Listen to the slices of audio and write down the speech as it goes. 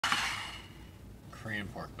Korean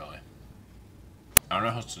pork belly. I don't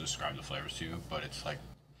know how to describe the flavors to you, but it's like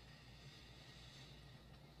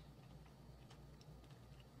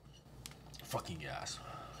fucking gas.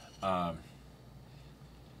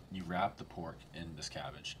 You wrap the pork in this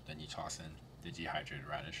cabbage, then you toss in the dehydrated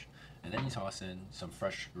radish, and then you toss in some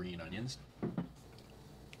fresh green onions.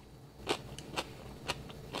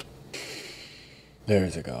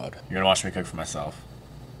 There's a god. You're gonna watch me cook for myself.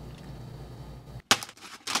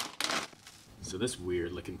 So this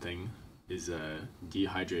weird looking thing is a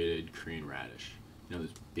dehydrated Korean radish. You know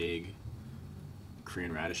those big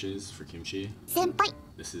Korean radishes for kimchi? Senpai.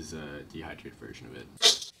 This is a dehydrated version of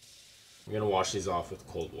it. I'm gonna wash these off with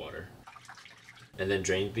cold water. And then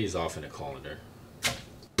drain these off in a colander.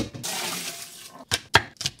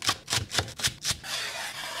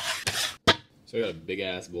 So I got a big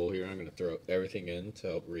ass bowl here. I'm gonna throw everything in to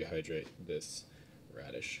help rehydrate this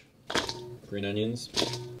radish. Green onions.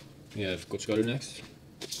 We have gochugaru next.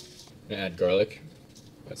 I'm gonna add garlic.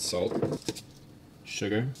 Add salt.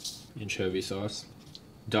 Sugar. Anchovy sauce.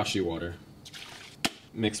 Dashi water.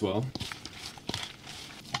 Mix well.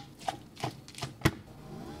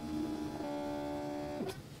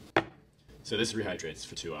 So this rehydrates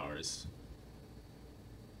for 2 hours.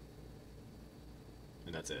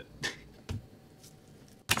 And that's it.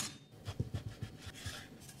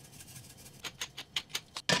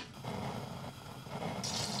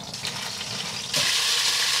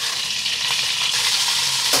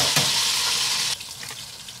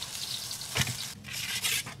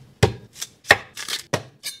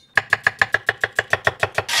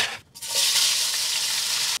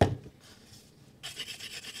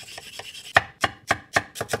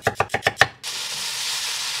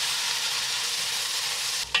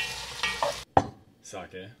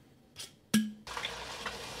 Sake.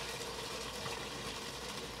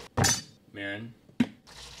 Mirin.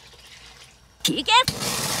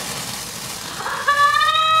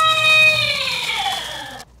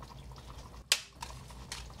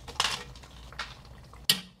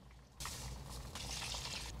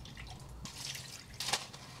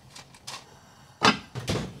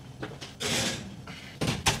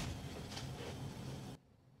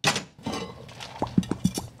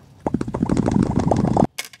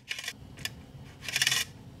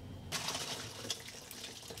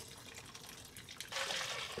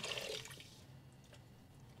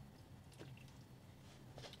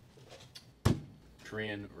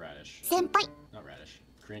 Korean radish. Senpai. Not radish.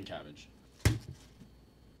 Korean cabbage.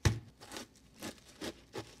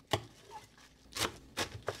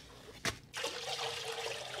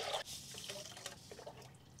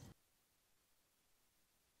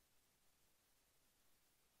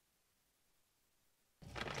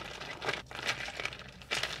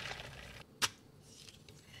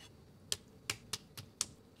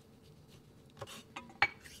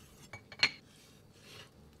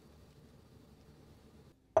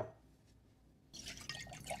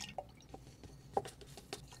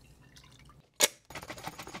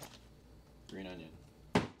 Green onion.